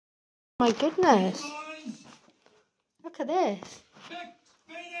My goodness. Look at this.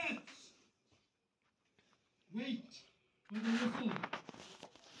 Wait. With a whistle.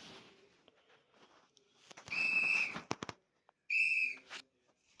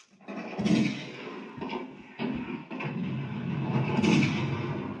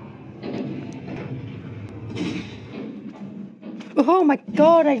 Oh my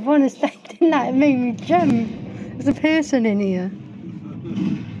god, I want to step in that. It made me jump. There's a person in here.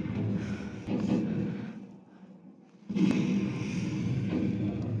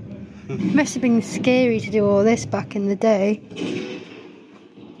 Must have been scary to do all this back in the day.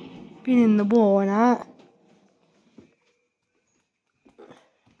 Being in the war and that.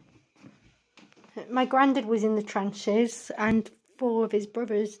 My granddad was in the trenches and 4 of his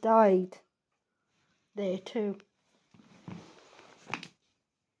brothers died there too.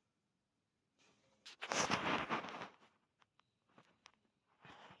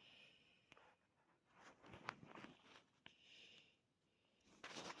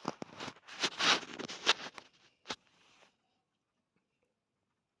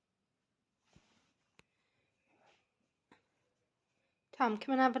 Tom,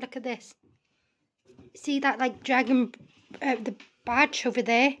 come and have a look at this. See that like dragon, the badge over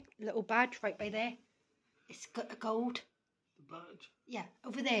there? Little badge right by there. It's got a gold. The badge? Yeah,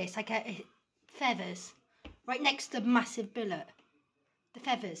 over there. It's like a feathers. Right next to the massive billet. The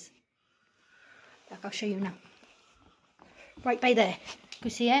feathers. Look, I'll show you now. Right by there. Can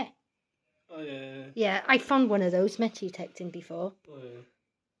you see it? Oh yeah. Yeah, I found one of those metal detecting before. Oh yeah.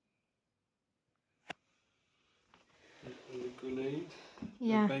 And a grenade.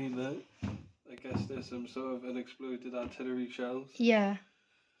 Yeah. A bayonet. I guess there's some sort of unexploded artillery shells. Yeah.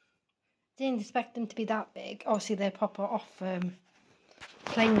 Didn't expect them to be that big. Obviously, they're proper off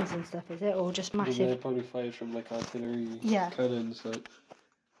planes and stuff, is it? Or just massive? They're probably fired from like artillery cannons, like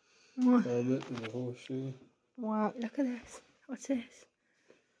helmet and a horseshoe. Wow, look at this. What's this?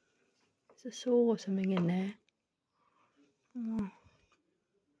 There's a saw or something in there.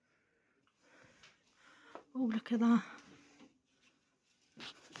 Oh, look at that.